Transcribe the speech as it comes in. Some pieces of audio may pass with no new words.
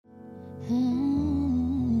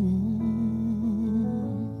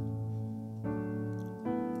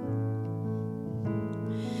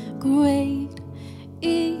Great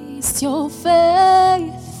is your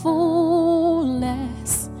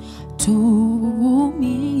faithfulness to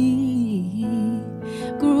me.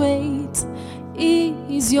 Great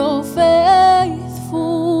is your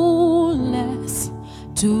faithfulness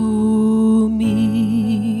to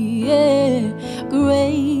me. Yeah.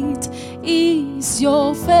 Great is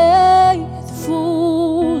your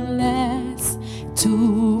faithfulness to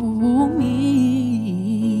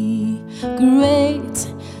me. Great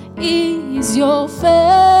is your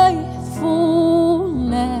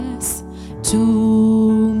faithfulness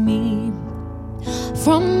to me.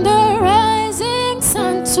 From the rising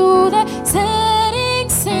sun to the setting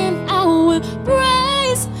sun, I will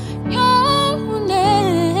praise your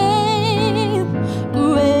name.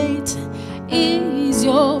 Great is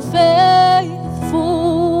your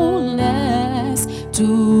faithfulness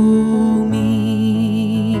to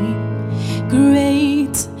me.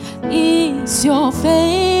 Great is your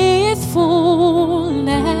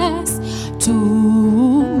faithfulness to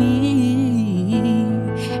me.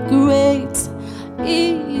 Great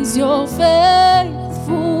is your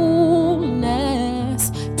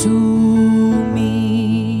faithfulness to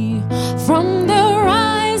me. From the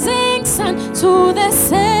rising sun to the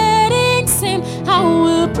setting sun, I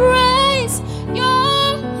will praise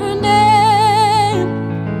your name.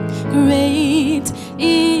 Great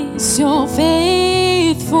is your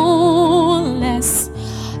faithfulness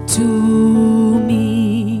to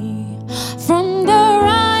me. From the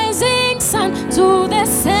rising sun to the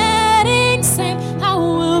setting sun, I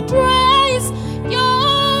will praise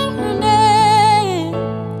your name.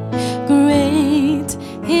 Great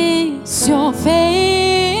is your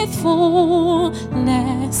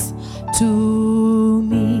faithfulness to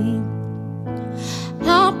me.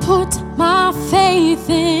 I put my faith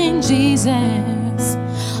in Jesus,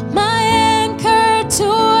 my anchor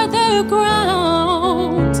to the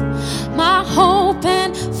ground, my hope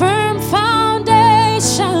and firm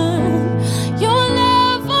foundation. Your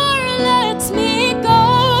never let me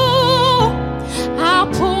go. I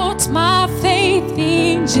put my faith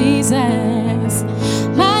in Jesus,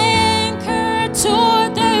 my anchor to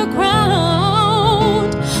the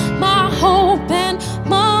ground, my hope and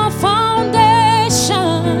my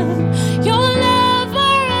foundation. You'll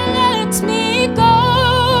never let me go.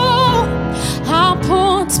 I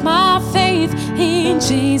put my faith in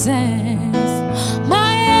Jesus,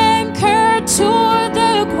 my anchor to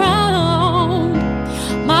the ground,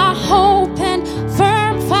 my hope and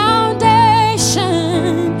firm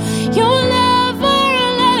foundation. You'll never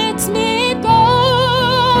let me go.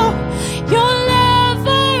 You'll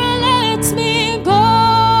never let me go.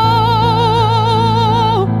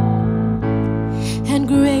 And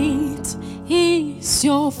great is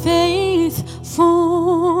your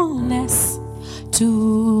faithfulness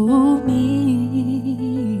to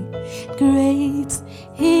me. Great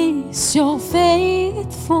is your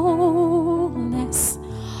faithfulness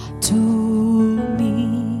to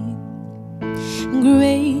me.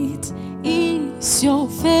 Great is your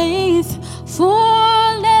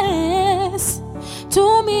faithfulness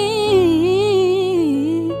to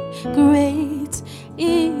me. Great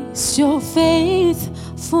is your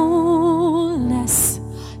faithfulness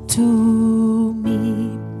to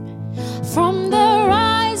me. From the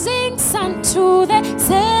rising sun to the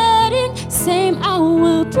setting sun, I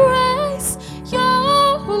will praise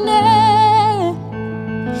your name.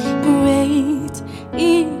 Great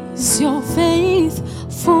is your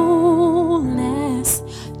faithfulness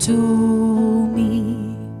to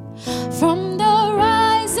me. From the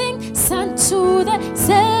rising sun to the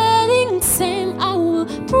setting sun, I will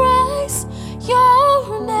praise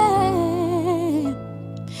your name.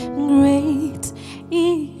 Great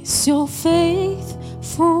is your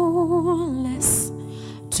faithfulness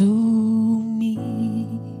to me.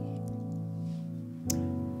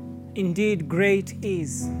 Indeed, great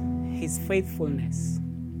is his faithfulness.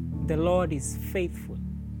 The Lord is faithful,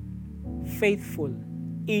 faithful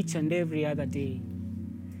each and every other day.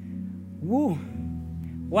 Woo!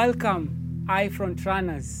 Welcome,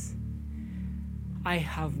 iFrontrunnerz. I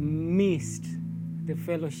have missed the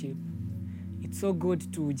fellowship. It's so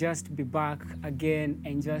good to just be back again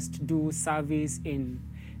and just do service in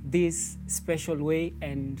this special way.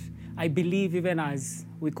 And I believe even as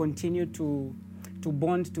we continue to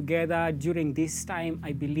bond together during this time,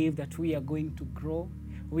 I believe that we are going to grow.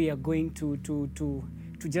 We are going to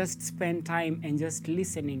just spend time and just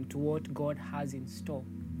listening to what God has in store.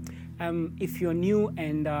 If you're new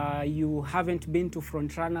and you haven't been to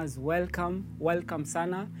Frontrunners, welcome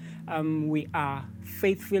sana. We are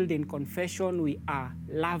faith-filled in confession. We are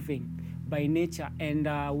loving by nature, and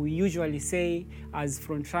we usually say as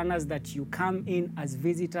Frontrunners that you come in as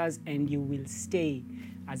visitors and you will stay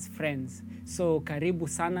as friends. So karibu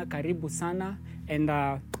sana, and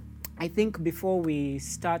I think before we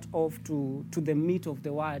start off to the meat of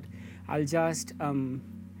the word, I'll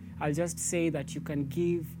just say that you can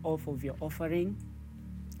give off of your offering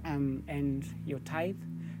and your tithe.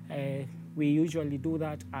 We usually do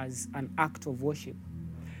that as an act of worship.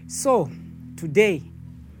 So today,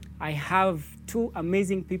 I have two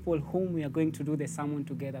amazing people whom we are going to do the sermon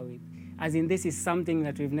together with. As in, this is something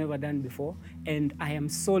that we've never done before, and I am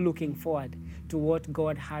so looking forward to what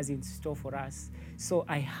God has in store for us. So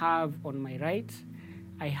I have on my right,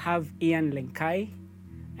 I have Ian Lenkai.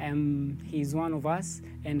 He's one of us,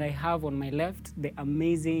 and I have on my left the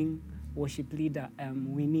amazing worship leader,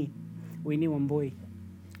 Winnie Wamboi.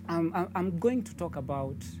 I'm going to talk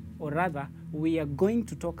about, or rather, we are going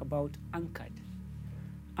to talk about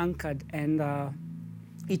anchored, and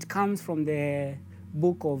it comes from the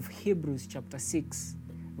book of Hebrews chapter 6,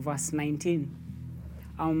 verse 19.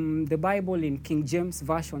 The Bible in King James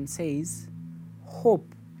Version says,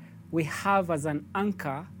 "Hope we have as an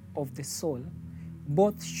anchor of the soul,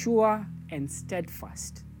 both sure and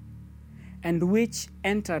steadfast, and which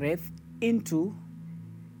entereth into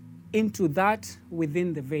that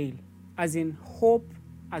within the veil," as in hope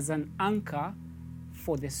as an anchor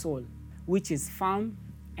for the soul, which is firm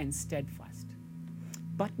and steadfast.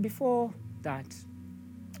 But before that,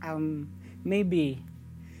 maybe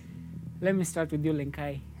let me start with you,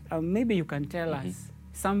 Lenkai. Maybe you can tell us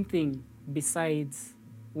something besides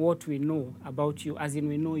what we know about you, as in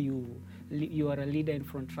we know you are a leader in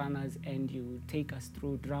Frontrunners and you take us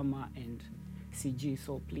through drama and CG.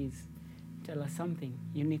 So please tell us something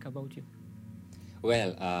unique about you.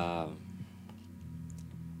 Well,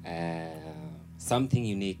 something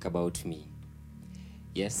unique about me.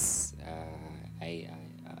 Yes,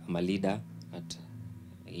 I'm a leader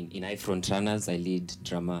in iFrontrunnerz. I lead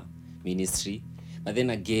drama ministry. But then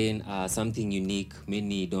again, something unique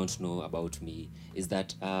many don't know about me is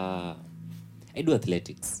that I do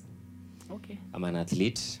athletics. Okay. I'm an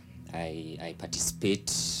athlete. I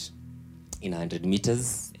participate in 100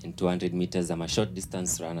 meters and 200 meters. I'm a short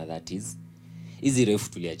distance runner, that is. Easy ref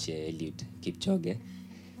tuliache Eliud Kipchoge.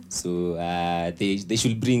 So they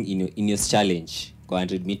should bring in your challenge,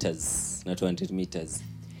 100 meters, not 200 meters.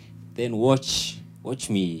 Then watch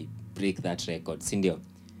me break that record, Cindy.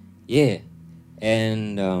 Yeah,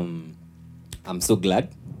 and I'm so glad.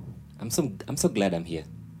 I'm so glad I'm here.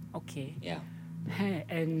 Okay. Yeah. Hey,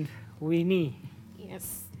 and Winnie.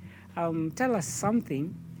 Yes. Tell us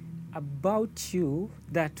something about you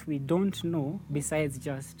that we don't know besides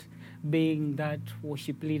just being that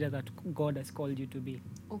worship leader that God has called you to be.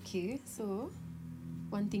 Okay, so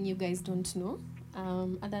one thing you guys don't know,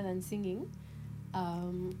 other than singing, I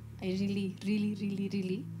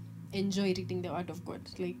really enjoy reading the Word of God.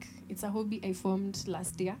 Like, it's a hobby I formed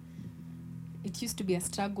last year. It used to be a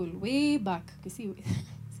struggle way back. You see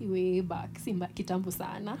way back, kitambo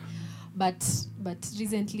sana. But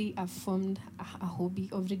recently I've formed a hobby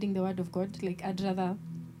of reading the Word of God. Like, I'd rather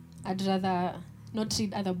not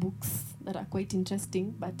read other books that are quite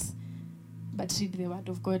interesting, but read the Word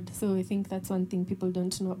of God. So I think that's one thing people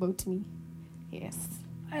don't know about me. Yes.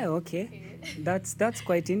 Oh, okay. That's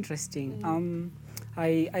quite interesting.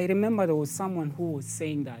 I remember there was someone who was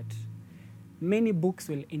saying that many books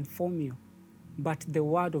will inform you, but the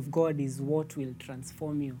Word of God is what will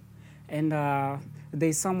transform you. And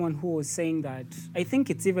there's someone who was saying that, I think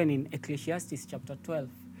it's even in Ecclesiastes chapter 12,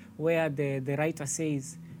 where the writer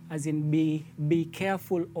says, as in, be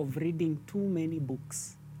careful of reading too many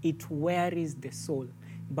books. It wearies the soul.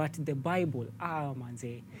 But the Bible,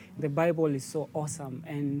 manze, the Bible is so awesome.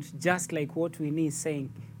 And just like what Winnie is saying,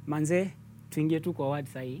 manze, tuingie tu kwa word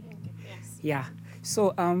sahi. Yes. Yeah.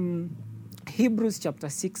 So Hebrews chapter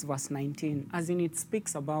 6 verse 19, as in it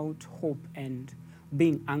speaks about hope and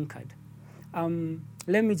being anchored.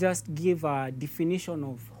 Let me just give a definition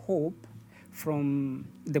of hope from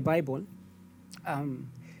the Bible.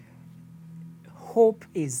 Hope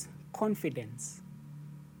is confidence.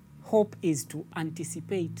 Hope is to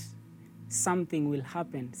anticipate something will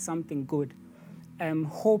happen, something good.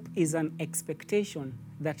 Hope is an expectation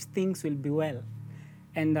that things will be well.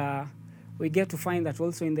 And we get to find that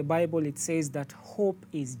also in the Bible it says that hope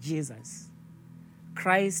is Jesus.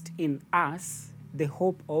 Christ in us, the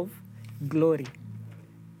hope of glory.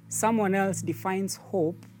 Someone else defines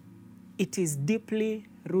hope, it is deeply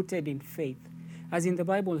rooted in faith. As in the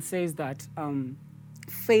Bible says that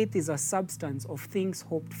faith is a substance of things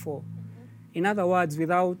hoped for. In other words,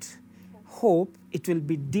 without hope, it will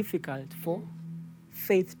be difficult for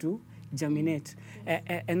faith to germinate.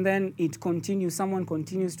 And then someone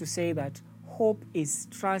continues to say that hope is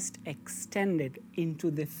trust extended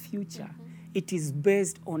into the future. It is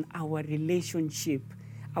based on our relationship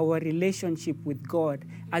with God,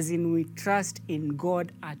 as in we trust in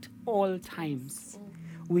God at all times.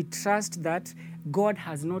 We trust that God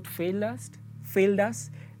has not failed us.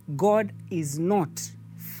 God is not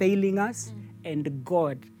failing us, and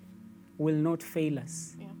God will not fail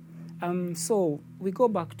us. Yeah. So we go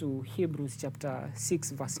back to Hebrews chapter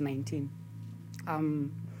 6, verse 19.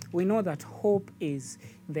 We know that hope is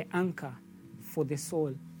the anchor for the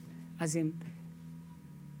soul. As in,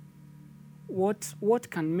 what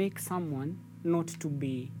can make someone not to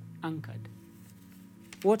be anchored?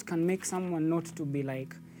 What can make someone not to be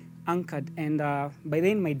like anchored? And by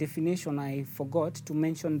then my definition, I forgot to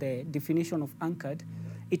mention the definition of anchored.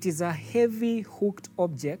 It is a heavy hooked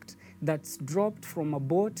object that's dropped from a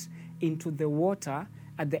boat into the water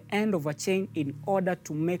at the end of a chain in order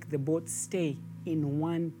to make the boat stay in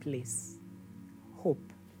one place. Hope.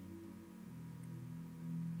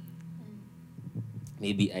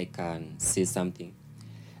 Maybe I can say something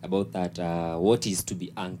about that. What is to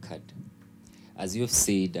be anchored? As you've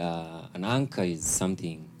said, an anchor is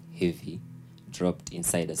something heavy dropped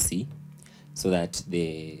inside the sea so that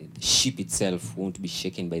the ship itself won't be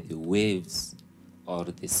shaken by the waves or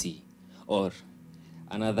the sea. Or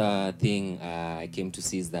another thing I came to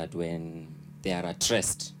see is that when they are at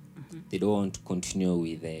rest, they don't want to continue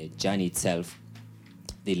with the journey itself.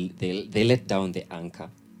 They let down the anchor.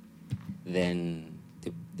 Then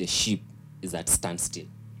the ship is at standstill.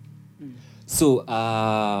 So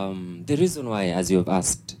the reason why, as you have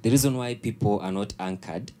asked, the reason why people are not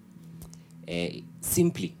anchored,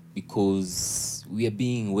 simply because we are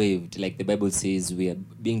being waved, like the Bible says, we are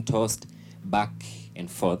being tossed back and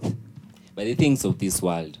forth by the things of this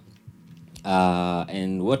world.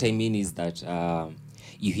 And what I mean is that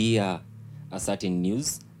you hear a certain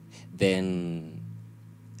news, then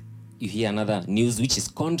you hear another news which is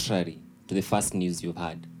contrary to the first news you've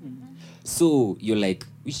had. So you're like,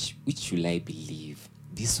 which should I believe?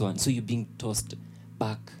 This one. So you're being tossed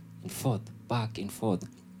back and forth.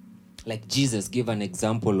 Like Jesus gave an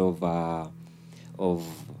example of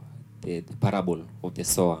the parable of the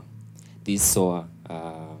sower. This sower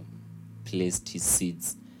placed his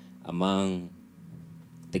seeds among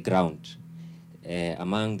the ground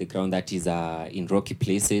that is in rocky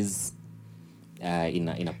places, in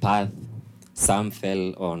a path. Some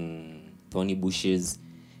fell on thorny bushes,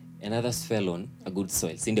 and others fell on a good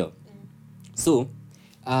soil. So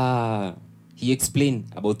he explained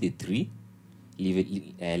about the three,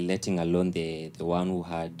 letting alone the one who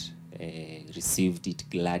had received it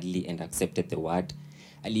gladly and accepted the word.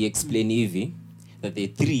 And he explained even that the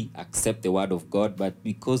three accept the word of God, but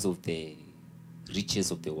because of the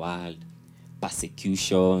riches of the world,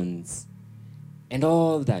 persecutions, and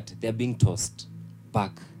all that, they're being tossed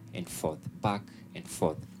back and forth.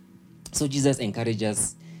 So Jesus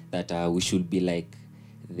encourages that we should be like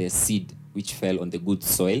the seed which fell on the good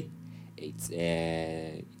soil.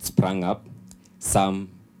 It sprang up. Some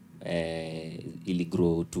really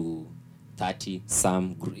grew to 30.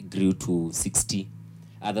 Some grew to 60.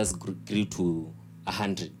 Others grew to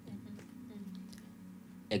 100.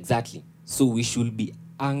 Exactly. So we should be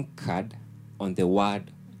anchored on the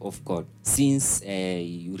word of God. Since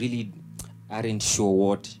you really aren't sure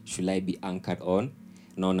what should I be anchored on,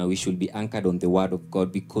 no, we should be anchored on the word of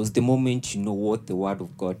God, because the moment you know what the word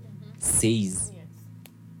of God says,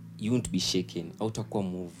 you won't be shaken, hautakuwa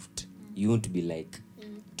moved, you won't be like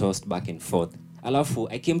tossed back and forth.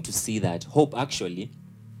 Alafu, I came to see that hope actually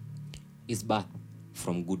is birth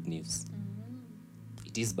from good news.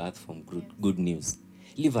 It is birth from good news.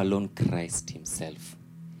 Leave alone Christ himself.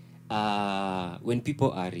 When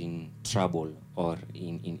people are in trouble or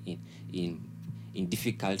in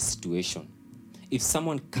difficult situation, if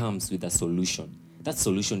someone comes with a solution, that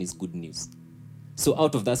solution is good news. So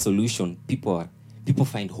out of that solution, people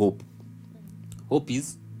find hope. Hope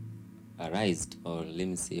is arised, or let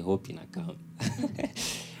me say hope in a calm.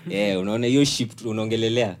 Unaona hiyo ship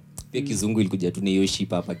unaongelelea pia kizungu ilikuja tu na hiyo ship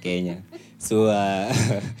hapa Kenya. So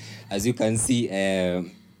as you can see,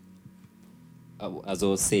 as I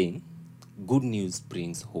was saying, good news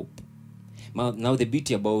brings hope. Now the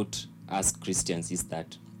beauty about us Christians is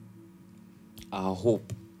that our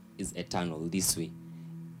hope is eternal this way.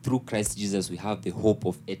 Through Christ Jesus, we have the hope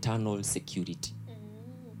of eternal security.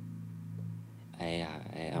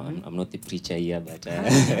 I'm not the preacher here, but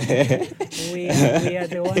we are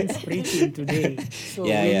the ones preaching today. So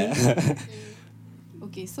yeah.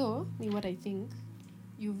 Okay, so me, what I think,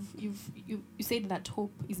 you said that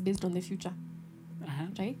hope is based on the future,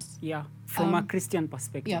 right? Yeah, from a Christian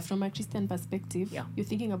perspective. Yeah, from a Christian perspective, Yeah. you're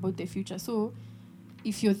thinking about the future. So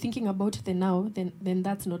if you're thinking about the now, then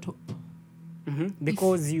that's not hope.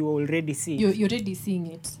 Because you already see it. You're already seeing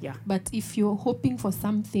it. Yeah. But if you're hoping for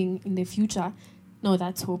something in the future, no,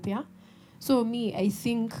 that's hope, yeah? So me, I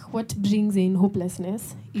think what brings in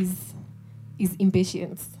hopelessness is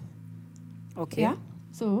impatience. Okay. Yeah?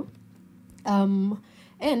 So,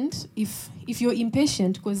 and if you're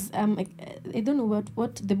impatient, because I don't know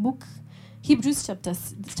what the book, Hebrews chapter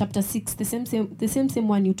 6, the same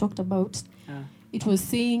one you talked about, it was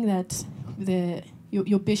saying that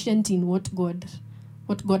you're patient in what God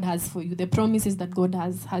has for you, the promises that God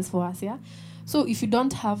has for us. Yeah. So if you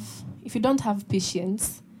don't have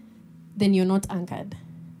patience, then you're not anchored.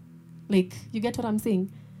 Like, you get what I'm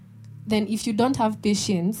saying? Then if you don't have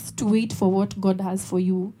patience to wait for what God has for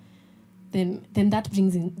you, then that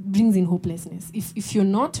brings in hopelessness. If you're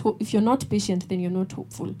not patient, then you're not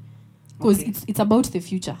hopeful, because it's about the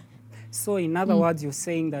future. So in other words, you're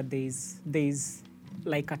saying that there's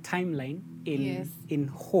like a timeline in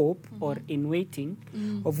hope or in waiting,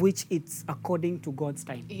 of which it's according to God's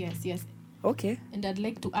time. Yes. Okay. And I'd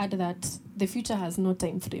like to add that the future has no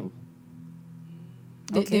time frame.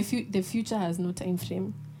 The future has no time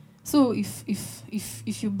frame. So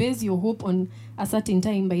if you base your hope on a certain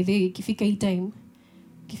time, by the ikifika hii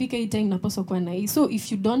time napaswa kuwa na hii. So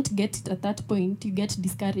if you don't get it at that point, you get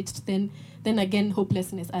discouraged, then again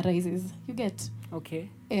hopelessness arises. You get? Okay.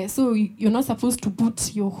 So you're not supposed to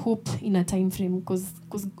put your hope in a time frame, because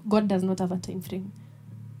God does not have a time frame.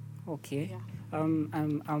 Okay. Yeah.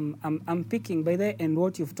 I'm picking by there, and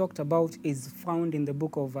what you've talked about is found in the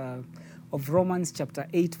book of Romans chapter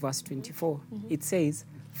 8 verse 24. It says,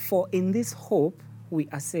 "For in this hope we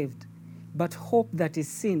are saved, but hope that is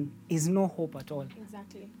seen is no hope at all."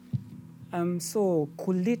 Exactly. So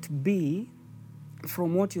could it be,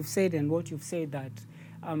 from what you've said and what you've said, that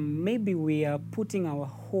maybe we are putting our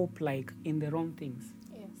hope like in the wrong things?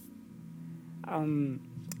 Yes.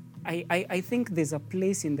 I think there's a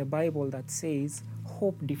place in the Bible that says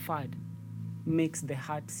hope deferred makes the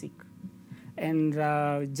heart sick. And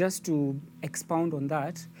just to expound on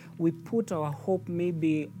that, we put our hope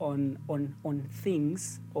maybe on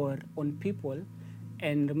things or on people,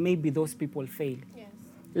 and maybe those people fail. Yes.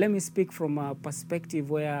 Let me speak from a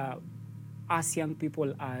perspective where us young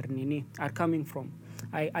people are coming from.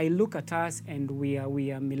 I look at us, and we are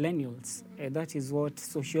millennials. That is what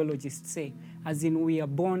sociologists say, as in we are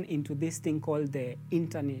born into this thing called the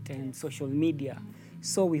internet and social media.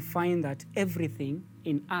 So we find that everything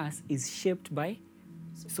in us is shaped by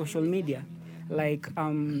social media. Like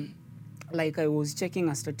I was checking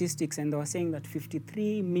a statistics, and they were saying that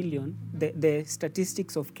 53 million, the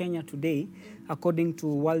statistics of Kenya today, according to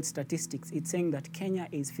world statistics, it's saying that Kenya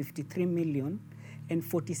is 53 million and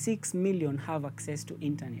 46 million have access to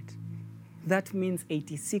internet. That means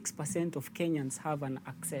 86% of Kenyans have an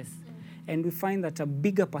access. And we find that a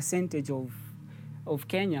bigger percentage of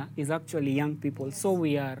Kenya is actually young people. Yes. So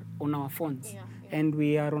we are on our phones. Yeah. And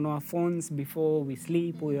we are on our phones before we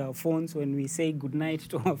sleep. We are on our phones when we say goodnight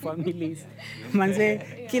to our families.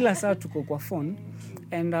 Manze, kila saa tuko kwa phone.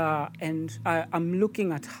 And I'm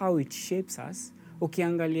looking at how it shapes us.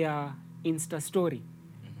 Ukiangalia Insta story,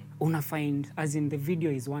 una find, as in the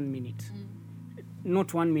video is 1 minute.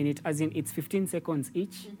 Not 1 minute, as in it's 15 seconds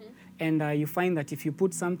each. And you find that if you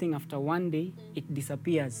put something after one day, it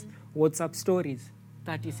disappears. WhatsApp stories,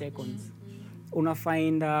 30 seconds. Una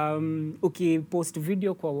find, post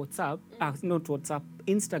video kwa WhatsApp, not WhatsApp,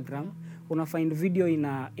 Instagram, una find video in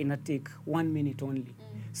a take 1 minute only.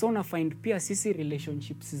 So una find pia sisi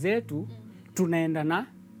relationships zetu, tunaenda na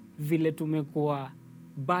vile tumekuwa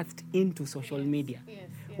birthed into social media. Yes.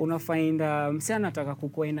 Una find, mse anataka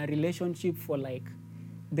kukuwa in a relationship for like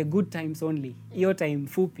the good times only. Your time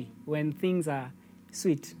fupi, when things are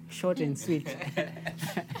sweet, short and sweet.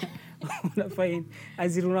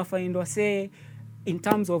 Unafind wase in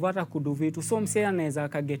terms of hata kudu vitu. So mse anaweza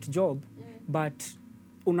akaget job, but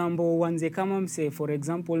unambo uanze kama mse, for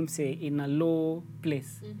example, mse in a low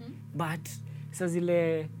place. But sa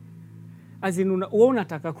zile, as in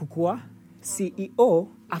unataka kukua CEO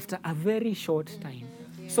after a very short time.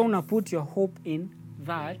 Yes. So una put your hope in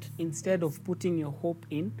that, yes, instead of putting your hope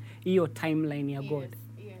in your timeline ya God.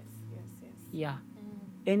 Yes. Yeah.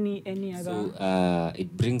 Any other? So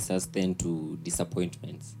it brings us then to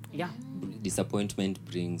disappointments. Yeah. Disappointment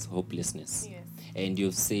brings hopelessness. Yes. And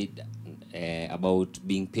you've said about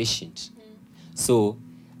being patient. So,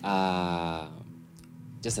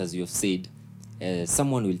 just as you have said,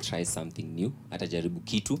 someone will try something new, atajaribu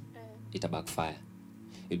kitu, ita backfire.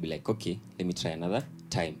 You'll be like, okay, let me try another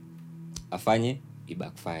time. Afanye, it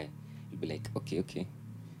backfire. You'll be like, okay,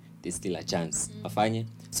 there's still a chance. Afanye.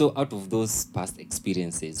 So out of those past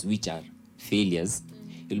experiences, which are failures,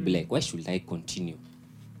 you'll be like, why should I continue?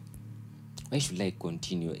 Why should I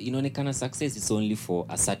continue? Inaonekana success is only for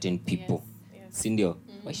a certain people. Yes. Sindio?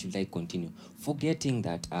 Why should I continue? Forgetting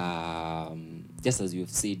that, just as you've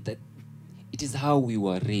said, that it is how we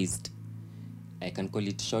were raised. I can call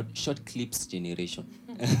it short clips generation.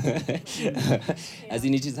 As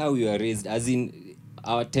in, it is how we were raised. As in,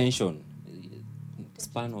 our attention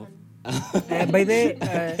span of. By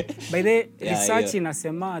the research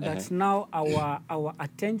inasema that now our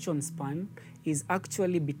attention span is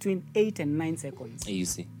actually between 8 and 9 seconds. You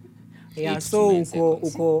see. Yeah, so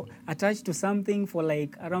uko attached to something for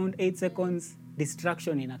like around 8 seconds,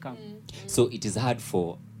 distraction in account. So it is hard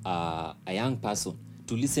for a young person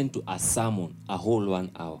to listen to a sermon a whole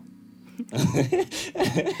 1 hour.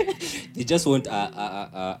 They just want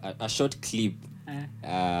a short clip,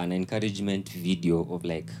 an encouragement video of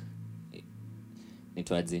like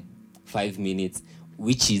 5 minutes,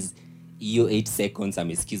 which is iyo 8 seconds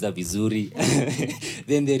amesikiza vizuri.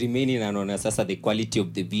 Then the remaining anaona sasa the quality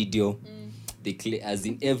of the video, as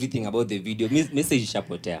in everything about the video, message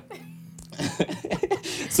shapotea.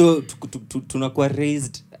 So tunakuwa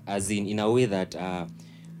raised as in a way that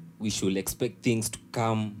we should expect things to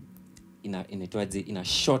come in a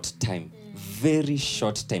short time, very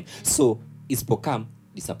short time. So isipokam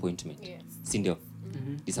disappointment. Yes. Sindio?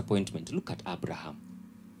 Disappointment. Look at Abraham.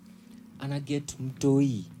 And I get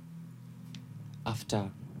mtoi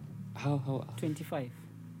after how 25.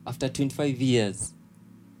 After 25 years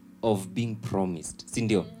of being promised.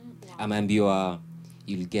 Sindio? Ameambiwa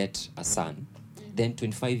you'll get a son. Then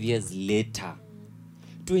 25 years later.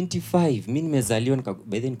 25. Mimi nimezaliwa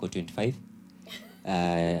by then niko 25.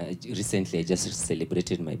 Recently I just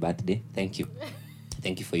celebrated my birthday. Thank you.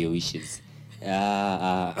 Thank you for your wishes.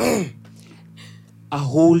 A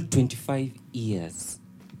whole 25 years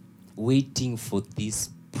waiting for this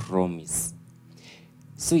promise.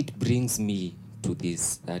 So it brings me to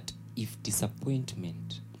this, that if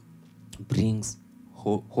disappointment brings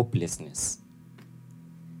hopelessness,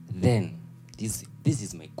 then this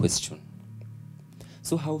is my question.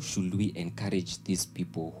 So how should we encourage these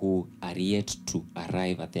people who are yet to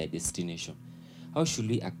arrive at their destination? How should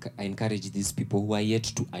we encourage these people who are yet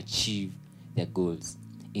to achieve their goals,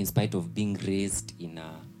 in spite of being raised in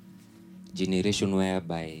a generation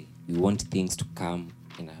whereby we want things to come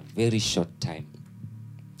in a very short time?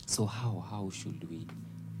 So how should we?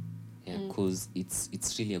 Yeah, because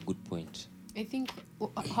it's really a good point. I think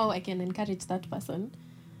how I can encourage that person,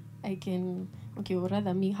 or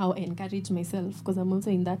rather me, how I encourage myself, because I'm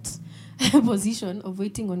also in that position of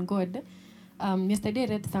waiting on God. Yesterday I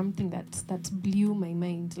read something that blew my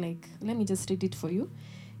mind. Like, let me just read it for you.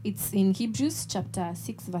 It's in Hebrews chapter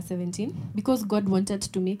 6 verse 17. Because God wanted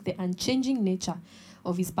to make the unchanging nature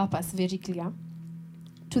of his purpose very clear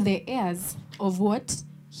to the heirs of what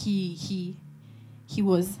to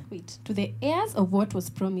the heirs of what was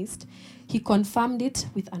promised, he confirmed it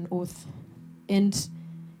with an oath. And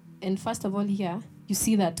first of all, here you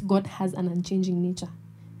see that God has an unchanging nature.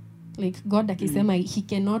 Like, God akisema, he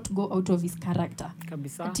cannot go out of his character.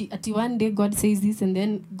 Kabisa. Ati one day God says this and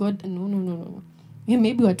then God, no.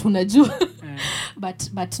 Maybe what unajua,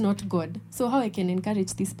 but not God. So how I can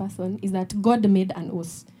encourage this person is that God made an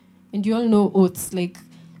oath. And you all know oaths. Like,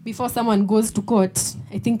 before someone goes to court,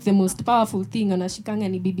 I think the most powerful thing anashikanga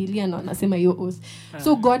ni Biblia na anasema hiyo oath.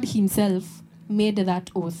 So God himself made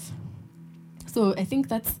that oath. So I think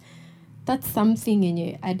that's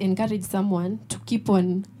something I'd encourage someone to keep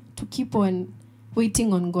on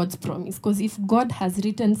waiting on God's promise. Because if God has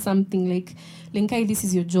written something like, Lenkai, this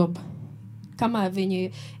is your job. Kama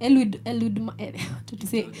venye Eliud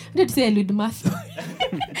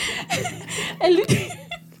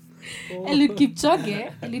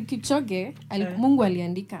Kipchoge, Mungu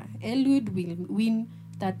aliandika, Eliud will win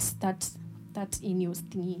that Ineos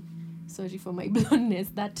thingy. Sorry for my blondness,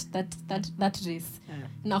 that race.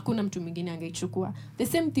 Na hakuna mtu mwingine angeichukua. The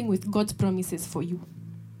same thing with God's promises for you.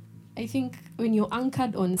 I think when you're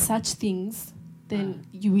anchored on such things, then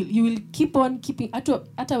you will keep on keeping.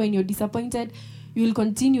 Hata when you're disappointed, you will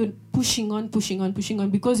continue pushing on,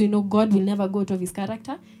 because you know God will never go out of his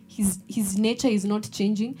character. His nature is not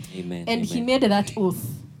changing. Amen. And he made that oath.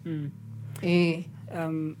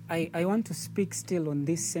 I want to speak still on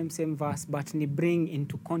this same verse, but ni bring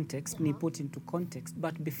into context, ni put into context.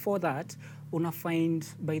 But before that, una find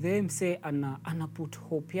by the way mse ana put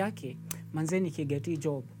hope yake. Manze nikigeti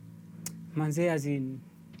job. Manze as in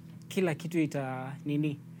kila kitu ita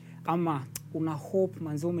nini. Ama una hope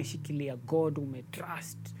manze umeshikilia God,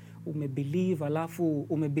 umetrust, umebelieve, alafu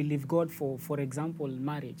umebelieve God for example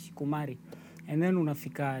marriage, kumari. And then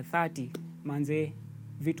unafika 30, manze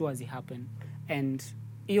vitu hazi happen. And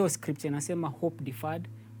hiyo scripture inasema hope deferred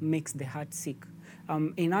makes the heart sick.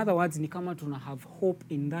 In other words, ni kama tuna have hope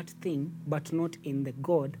in that thing, but not in the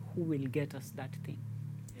God who will get us that thing.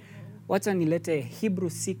 Wacha nilete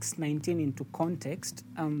Hebrews 6:19 into context.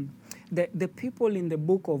 The people in the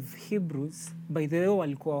book of Hebrews, by the way,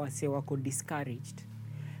 walikuwa wase wako discouraged.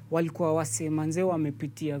 Walikuwa wase manze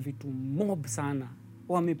wamepitia vitu mob sana.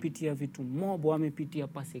 Wamepitia vitu mob, wamepitia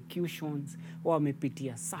persecutions,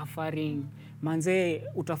 wamepitia suffering. Manze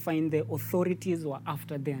utafind the authorities were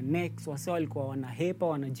after their necks. Wase walikuwa wanahepa,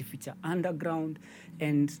 wanajificha underground,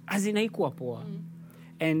 and azinaikuwa poa.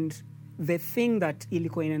 And the thing that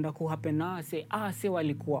ilikuwa inaenda kuhappen na ase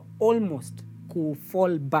walikuwa almost ku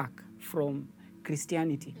fall back from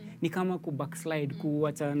Christianity. Ni kama ku backslide,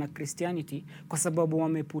 kuacha na Christianity kwa sababu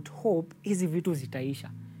wameput hope hizi vitu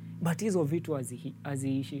zitaisha. But hizo vitu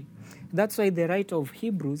haziishi. That's why the writer of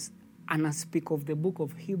Hebrews ana speak of the book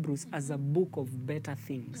of Hebrews as a book of better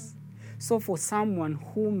things. So for someone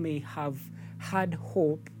who may have had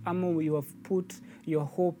hope, ama you have put your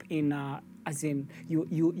hope in as in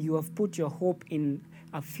you have put your hope in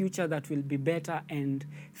a future that will be better, and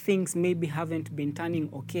things maybe haven't been turning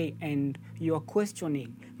okay, and you are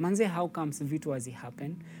questioning, manze how comes vitu hazi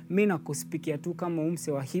happen? Mimi nakuspikia tu kama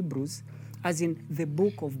umse wa Hebrews as in the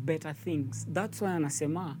book of better things. That's why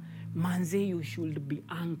anasema manze you should be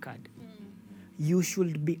anchored. You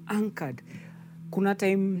should be anchored. Kuna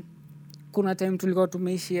time tulikuwa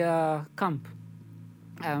tumeishia camp.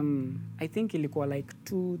 I think ilikuwa like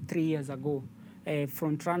 2-3 years ago.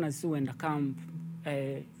 iFrontrunnerz went camp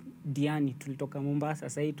Diani, tulitoka Mombasa,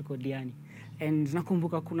 sasa hii tuko Diani. And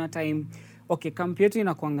nakumbuka kuna time, okay, camp yetu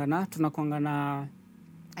inakuanga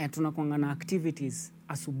na activities.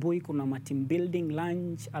 Asubuhi kuna team building,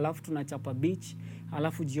 lunch, alafu tunachapa beach,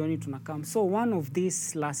 alafu jioni tunakam. So one of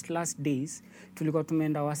these last days tulikuwa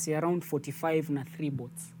tumeenda wasi around 45 na 3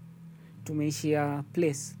 boats. Tumeishia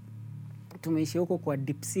place. Tumeishia huko kwa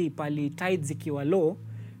deep sea pali tides zikiwa low,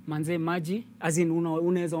 manze maji as in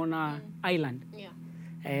unaweza ona island.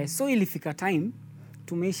 Yeah. So ilifika time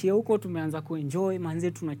tumeishia huko, tumeanza kuenjoy,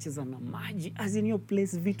 manze tunacheza na maji. As in your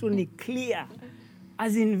place vitu ni clear.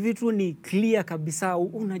 As in vitu ni clear kabisa,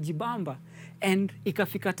 unajibamba. And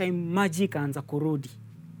ikafika time maji ikaanza kurudi.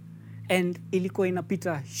 And ilikuwa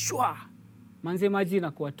inapita shwa. Manze maji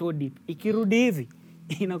inakuwa toe deep. Ikirudi hivi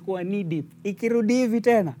inakuwa knee deep. Ikirudi hivi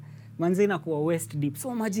tena manze inakuwa waist deep.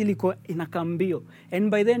 So maji ilikuwa inakambio.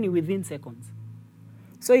 And by then within seconds.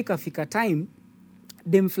 So ikafika time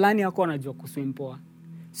dem fulani yako anajua kuswim poa.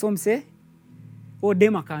 So mse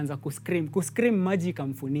dem akaanza kuscream maji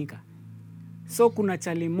ikamfunika. So kuna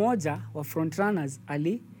chali moja wa iFrontrunnerz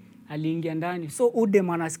aliingia ndani. So udem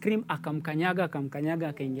ana scream akamkanyaga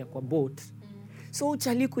akaingia kwa boat. So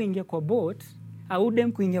chali kuingia kwa boat,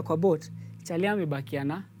 udem kuingia kwa boat, chali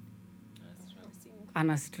amebakiana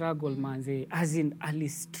ana struggle manze. As in ali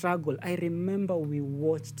struggle. I remember we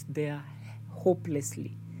watched there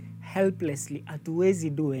hopelessly, helplessly, hatuwezi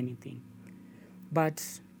do anything. But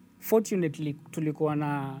fortunately tulikuwa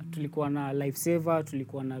na lifesaver,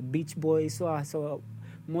 tulikuwa na beach boy, so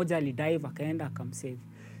moja alidive akaenda akamsave.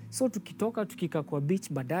 So tukika kwa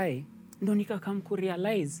beach baadaye ndo nikakam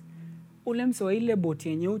kurealize ule mse wa ile boat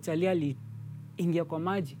yenye uchali aliingia kwa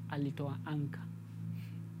maji alitoa anchor.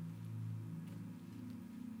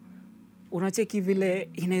 Unacheki vile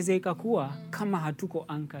inaweza ikakuwa kama hatuko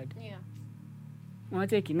anchored. Yeah.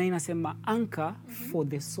 Unacheki na inasema anchor for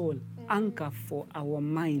the soul. Anchor for our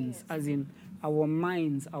minds, yes. As in our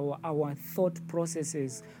minds, our thought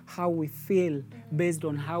processes, how we feel based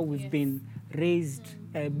on how we've been raised,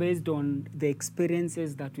 based on the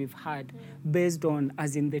experiences that we've had, based on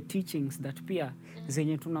as in the teachings that pia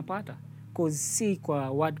zenye tunapata, cause si kwa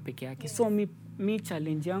word peke yake. So mi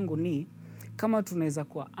challenge yangu ni kama tunaweza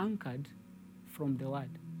kuwa anchored from the word.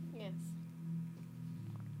 Yes.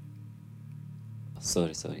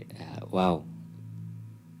 Sorry. Wow.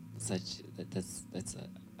 That's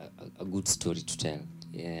a good story to tell.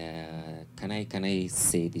 Yeah. Can I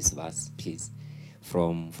say this verse, please,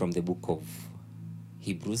 from the book of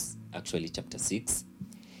Hebrews, actually chapter 6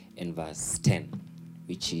 and verse 10,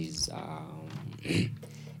 which is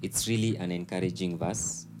it's really an encouraging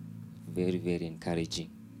verse very, very encouraging.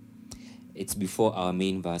 It's before our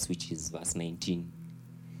main verse, which is verse 19.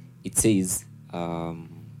 It says, and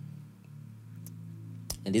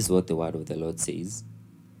this is what the word of the Lord says: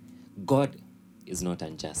 God is not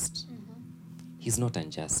unjust. He's not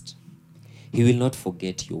unjust. He will not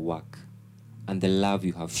forget your work and the love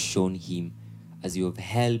you have shown him as you have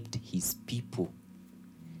helped his people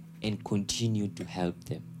and continue to help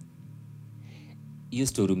them. Hiyo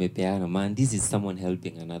story umepeana, man, this is someone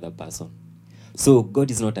helping another person. So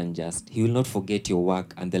God is not unjust. He will not forget your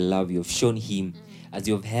work and the love you have shown him as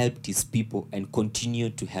you have helped his people and continue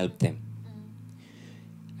to help them.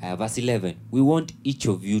 Verse 11, we want each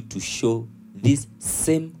of you to show this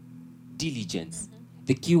same diligence.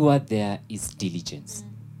 The key word there is diligence.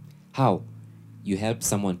 How? You help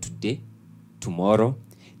someone today, tomorrow,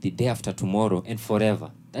 the day after tomorrow, and forever.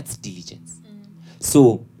 That's diligence.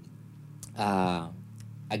 So,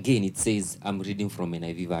 again, it says, I'm reading from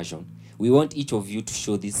NIV version. We want each of you to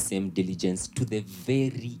show this same diligence to the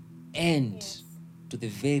very end. Yes. To the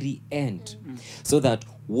very end. So that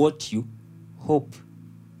what you hope,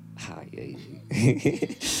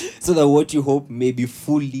 so that what you hope may be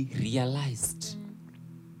fully realized.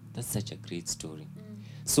 That's such a great story.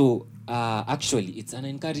 So, actually, it's an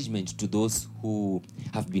encouragement to those who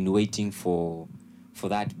have been waiting for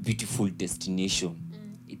that beautiful destination.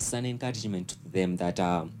 It's an encouragement to them that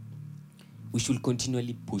we should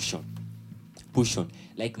continually push on.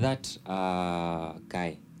 Like that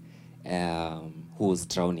guy who was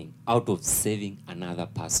drowning, out of saving another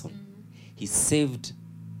person. He saved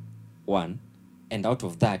one, and out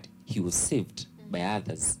of that, he was saved by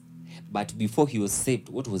others. But before he was saved,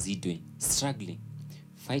 what was he doing? Struggling,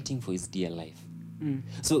 fighting for his dear life.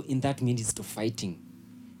 So in that midst of fighting,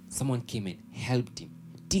 someone came and helped him.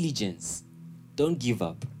 Diligence. Don't give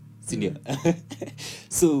up. Senior.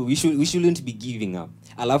 So we shouldn't be giving up.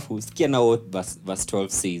 Alafu, sikia now what verse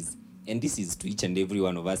 12 says. And this is to each and every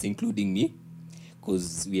one of us, including me,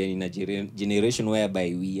 because we are in a generation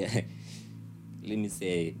whereby we let me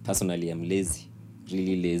say, personally, I'm lazy.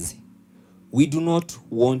 Really lazy. We do not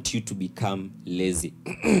want you to become lazy,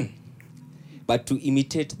 but to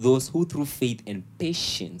imitate those who through faith and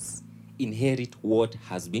patience inherit what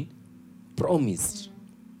has been promised.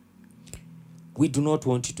 We do not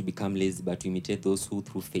want you to become lazy, but to imitate those who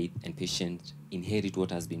through faith and patience inherit what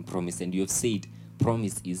has been promised. And you have said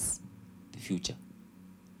promise is the future.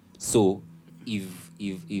 So if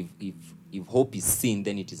hope is sin,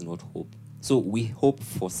 then it is not hope. So we hope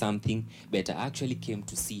for something better. I actually came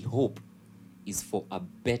to see hope is for a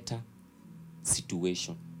better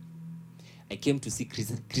situation. I came to see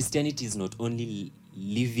Christianity is not only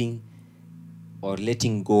living or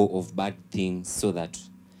letting go of bad things so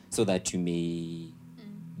that you may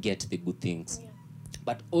get the good things,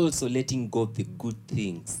 but also letting go of the good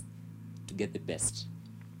things to get the best.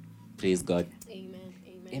 Praise God.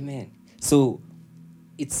 Amen. So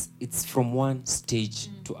it's from one stage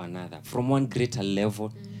to another, from one greater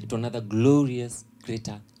level to another glorious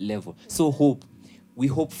greater level. So we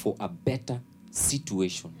hope for a better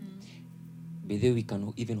situation. But then we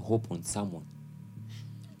can even hope on someone.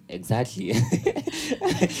 Exactly.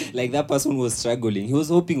 Like that person was struggling. He was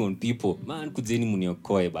hoping on people. Man, kuzeni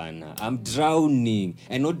muniokoe bana. I'm drowning.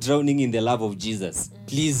 And not drowning in the love of Jesus.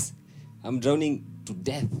 Please. I'm drowning to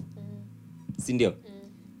death. Sindio?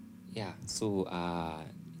 Yeah. So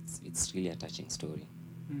it's really a touching story.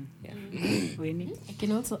 Yeah. Winnie? I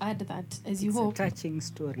can also add that as you hope. It's a touching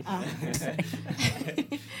story.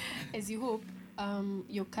 As you hope,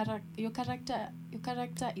 your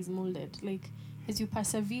character is molded. Like as you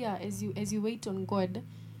persevere, as you wait on God,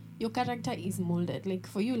 your character is molded. Like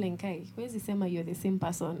for you, Lenkai, huwezi sema you're the same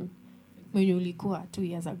person when you ulikuwa 2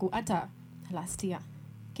 years ago. Ata last year,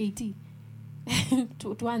 KT.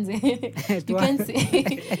 Tuanze.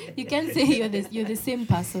 You can say you're the same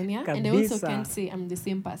person, yeah. Kabisa. And I also can't say I'm the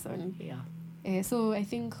same person. Yeah. So I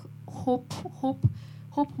think hope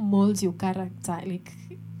molds your character. Like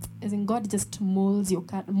as in God just molds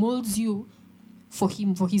you for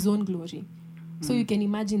Him, for His own glory. So you can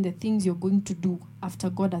imagine the things you're going to do after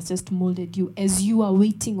God has just molded you as you are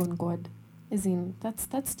waiting on God. As in that's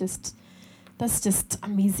just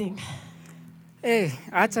amazing.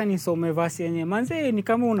 Acha nisome verse yenye. Manze ni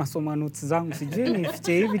kama unasoma notes zangu. Sijui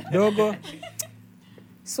nifiche hivi kidogo.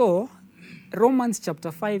 So, Romans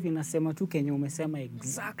chapter 5 inasema tu kenye umesema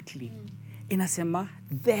exactly. Inasema,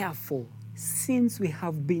 therefore, since we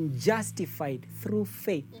have been justified through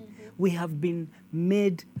faith, we have been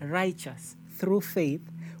made righteous through faith,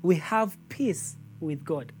 we have peace with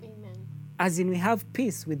God. Amen. as in we have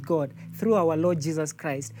peace with God through our Lord Jesus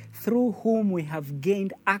Christ, through whom we have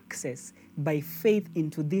gained access by faith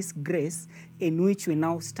into this grace in which we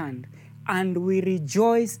now stand. And we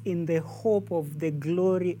rejoice in the hope of the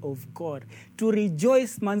glory of God. To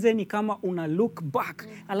rejoice manze ni kama una look back,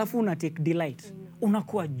 alafu una take delight.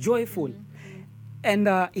 Unakuwa joyful. And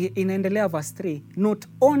inaendelea verse 3, not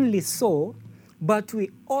only so, but we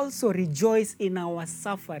also rejoice in our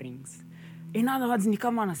sufferings. In other words, ni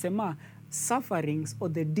kama anasema, sufferings or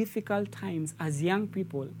the difficult times as young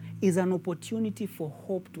people is an opportunity for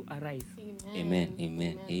hope to arise. Amen,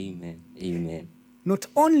 amen, amen, amen. Not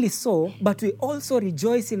only so, but we also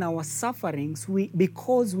rejoice in our sufferings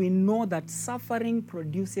because we know that suffering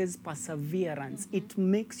produces perseverance. It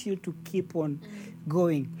makes you to keep on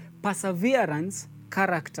going. Perseverance,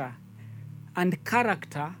 character. And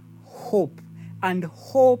character, hope. And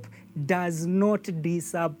hope does not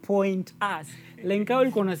disappoint us. Lenkai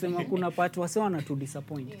ulikuwa unasema kuna part wasema na to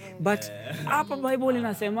disappoint. But hapa Bible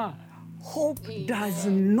inasema hope does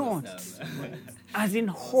not. As in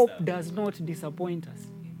hope does not disappoint us.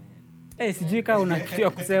 Sijui kama una kitu ya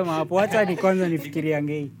kusema hapo. Hata ni kwanza nifikiria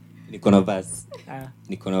ngei. Niko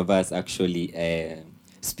na verse actually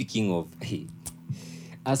speaking of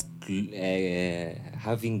us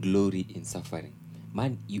having glory in suffering.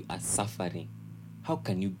 Man, you are suffering. How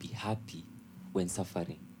can you be happy when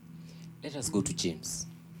suffering? Let us go to James.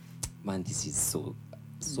 Man, this is so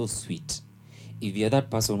sweet. If you're that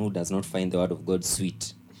person who does not find the word of God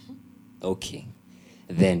sweet, okay,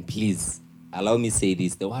 then please allow me say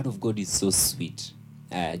this. The word of God is so sweet.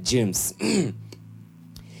 James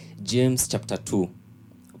James chapter 2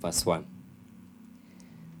 verse 1.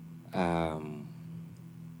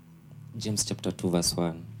 James chapter 2 verse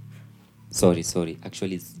 1. Sorry.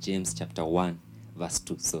 Actually, it's James chapter 1 verse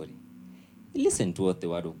 2. Sorry. Listen to what the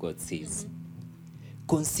word of God says.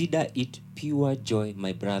 Consider it pure joy,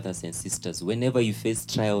 my brothers and sisters, whenever you face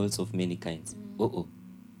trials of many kinds.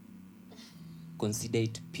 Consider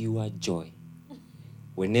it pure joy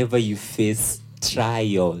whenever you face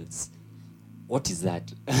trials. What is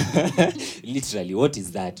that? Literally, what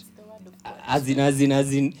is that? As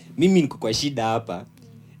in, mimi niko kwa shida hapa.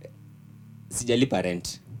 Sijalipa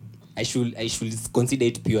rent. I should consider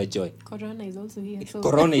it pure joy. Corona is also here. So.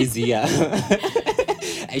 Corona is here.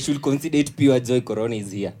 I should consider it pure joy. Corona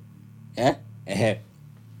is here.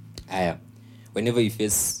 Whenever you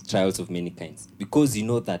face trials of many kinds, because you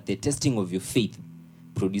know that the testing of your faith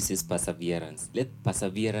produces perseverance. Let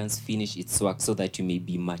perseverance finish its work so that you may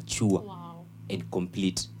be mature and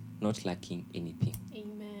complete, not lacking anything.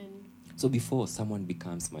 Amen. So before someone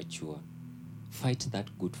becomes mature, fight that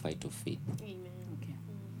good fight of faith. Amen. Okay.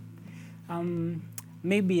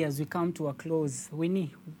 Maybe as we come to a close,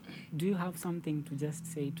 Winnie, do you have something to just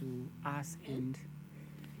say to us? And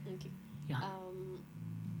okay. Yeah.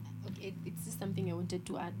 Okay, it's just something I wanted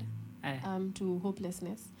to add to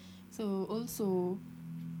hopelessness. So also,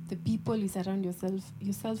 the people you surround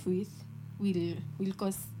yourself with will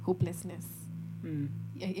cause hopelessness.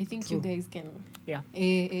 I think True. you guys can. Yeah.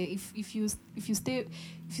 If you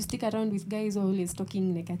stick around with guys always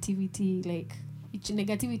talking negativity, like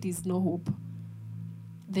negativity is no hope.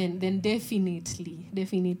 Then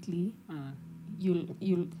definitely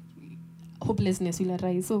you'll hopelessness will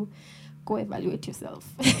arise. So go evaluate yourself.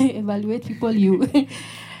 Evaluate people you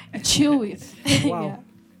chill with. Wow.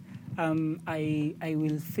 Yeah. I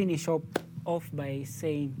will finish off by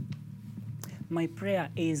saying my prayer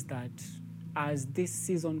is that as this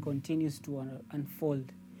season continues to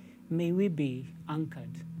unfold, may we be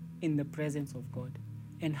anchored in the presence of God.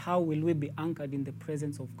 And how will we be anchored in the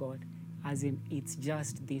presence of God? As in, it's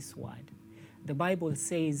just this word. The Bible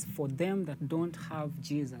says, for them that don't have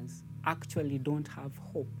Jesus, actually don't have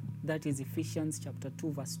hope. That is Ephesians chapter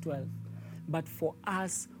 2, verse 12. But for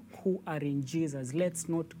us who are in Jesus, let's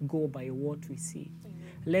not go by what we see.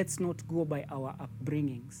 Let's not go by our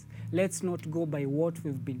upbringings. Let's not go by what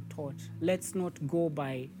we've been taught. Let's not go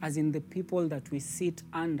by, as in the people that we sit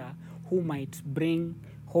under who might bring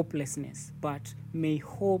hopelessness, but may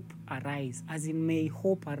hope arise, as in may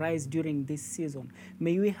hope arise during this season.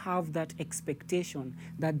 May we have that expectation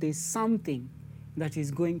that there's something that is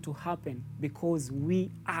going to happen because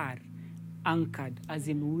we are anchored, as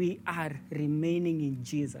in we are remaining in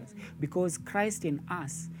Jesus, because Christ in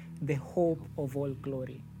us, the hope of all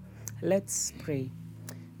glory. Let's pray.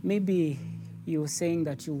 Maybe you're saying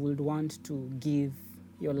that you would want to give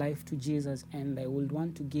your life to Jesus, and I would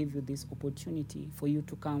want to give you this opportunity for you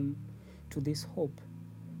to come to this hope.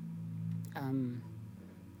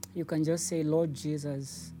 You can just say, Lord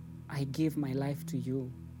Jesus, I give my life to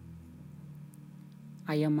you.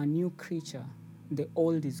 I am a new creature. The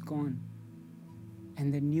old is gone.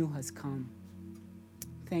 and the new has come.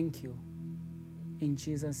 Thank you. In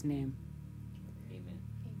Jesus' name. Amen.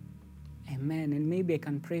 Amen. And maybe I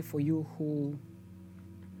can pray for you who,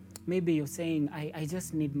 maybe you're saying, I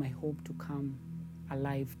just need my hope to come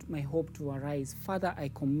alive, my hope to arise. Father, I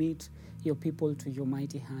commit your people to your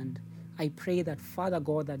mighty hand. I pray that, Father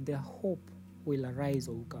God, that their hope will arise,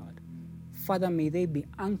 oh God. Father, may they be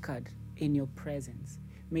anchored in your presence.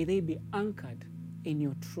 May they be anchored in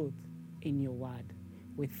your truth, in your word.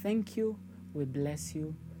 We thank you. We bless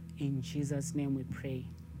you. In Jesus' name we pray.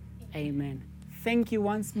 Amen. Thank you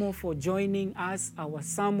once more for joining us. Our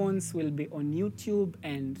sermons will be on YouTube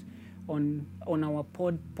and on our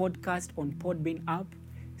podcast on Podbean app.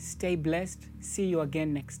 Stay blessed. See you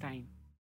again next time.